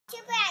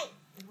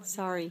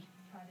Sorry.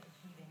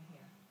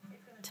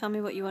 Tell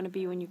me what you want to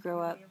be when you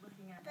grow up. A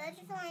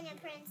butterfly and a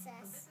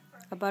princess.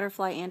 A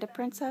butterfly and a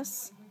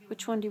princess?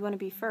 Which one do you want to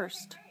be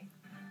first?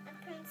 A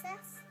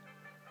princess.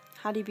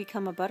 How do you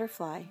become a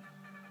butterfly? I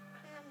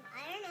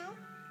don't know.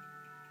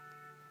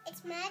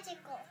 It's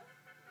magical.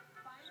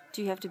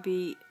 Do you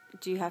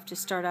have to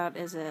start out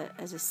as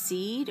a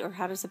seed, or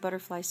how does a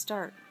butterfly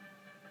start?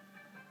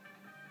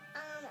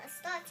 A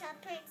star to a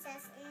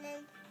princess, and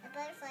then a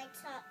butterfly to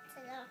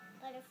the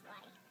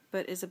butterfly.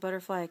 But is a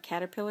butterfly a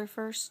caterpillar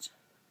first?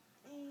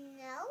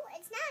 No,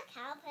 it's not a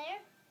caterpillar.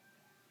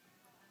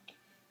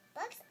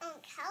 Bugs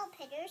aren't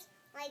caterpillars.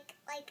 Like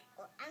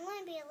I'm going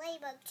to be a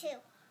ladybug too.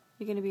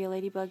 You're going to be a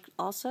ladybug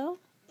also?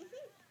 So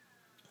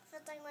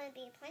I'm going to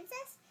be a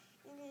princess,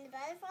 and then the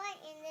butterfly,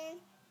 and then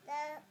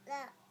the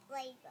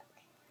ladybug.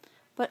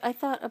 But I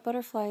thought a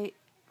butterfly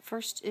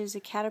first is a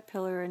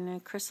caterpillar and a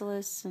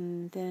chrysalis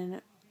and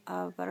then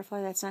a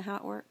butterfly. That's not how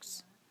it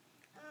works.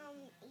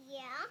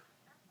 Yeah.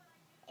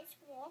 It's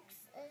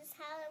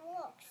how it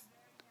works.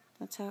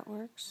 That's how it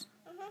works?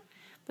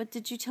 But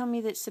did you tell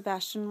me that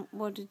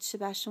what did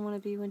Sebastian want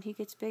to be when he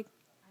gets big?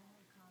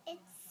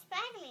 It's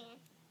Spider-Man.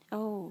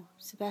 Oh,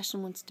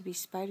 Sebastian wants to be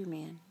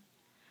Spider-Man.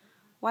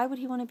 Why would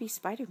he want to be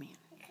Spider-Man?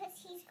 Because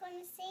he's going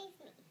to save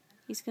me.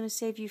 He's going to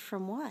save you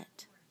from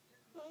what?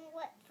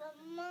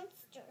 From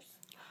monsters.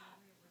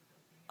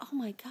 Oh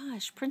my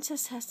gosh,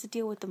 Princess has to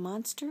deal with the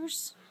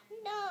monsters?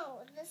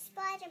 No, the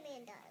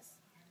Spider-Man does.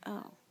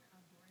 Oh.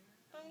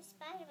 Only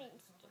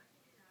Spider-Man's do.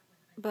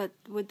 But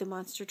would the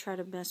monster try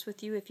to mess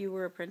with you if you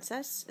were a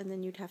princess, and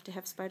then you'd have to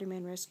have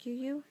Spider-Man rescue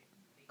you?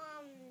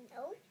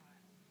 No.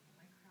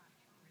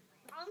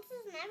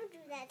 Monsters never do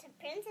that to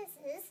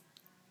princesses.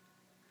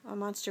 A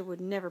monster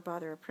would never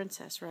bother a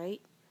princess,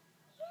 right?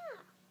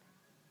 Yeah.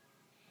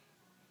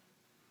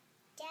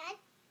 Dad,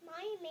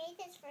 Mommy made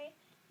this for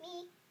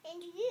me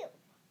and you.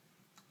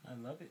 I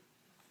love it.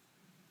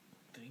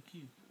 Thank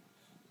you.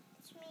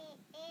 It's me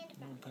and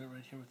I'm going to put it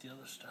right here with the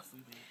other stuff we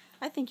made.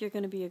 I think you're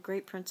going to be a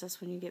great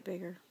princess when you get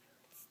bigger.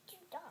 It's too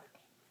dark.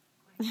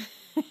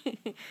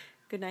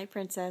 Good night,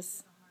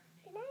 Princess.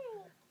 Good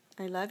night.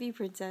 I love you,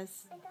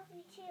 Princess. I love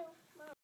you too.